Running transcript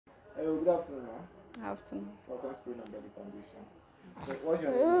Hello, good afternoon, ma'am. Afternoon. Welcome to Body Foundation. So, what's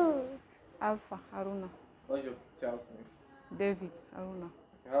your name? Alpha Haruna. What's your child's name? David Haruna.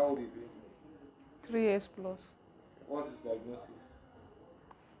 How old is he? 3 years plus. What's his diagnosis?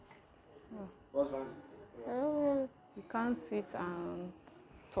 Oh. What's wrong with He can't sit and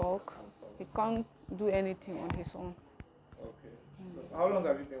talk. He can't do anything on his own. Okay. So, how long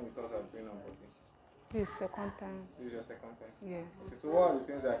have you been with us at Green and Body? This is second time. This is your second time? Yes. Okay, so what are the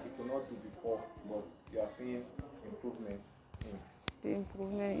things that he could not do before, but you are seeing improvements in? The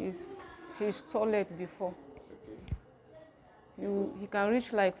improvement is his toilet before. Okay. He can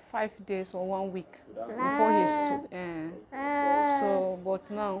reach like 5 days or 1 week Without before he's so,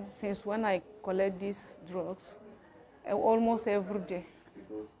 but now, since when I collect these drugs, almost every day, it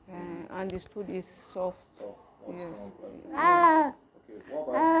goes to and the stool is soft. not Yes. strong. Right? Yes. Okay, what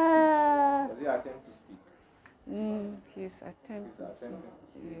about speech? Does he attempt to speak? He's attempting He's attempting to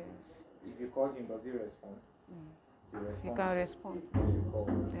speak. Yes. If you call him, does he respond? He He responds. can respond. When you call.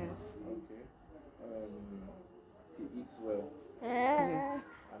 Yes. Okay. He eats well. Yes.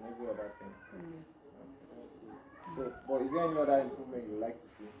 And every other thing. Okay, that's good. So, but is there any other improvement you would like to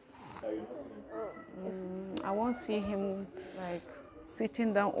see that you're not seeing? I won't see him like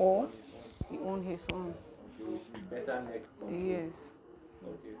sitting down or on his own. Okay, with better neck control. Yes.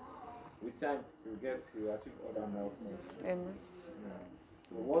 Okay. With time, he'll achieve other milestones. Amen. Yeah.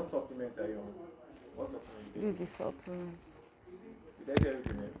 So, what supplements are you on? What supplements? This is the supplements. Did I tell you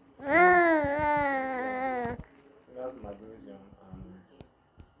the name? That's magnesium and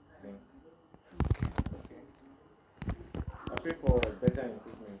zinc. Okay. I pray for better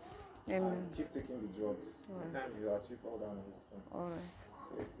improvements. Amen. And keep taking the drugs. Right. With time, you'll achieve all that milestone. All right.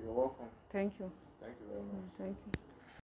 Okay. You're welcome. Thank you. Thank you very much. Thank you.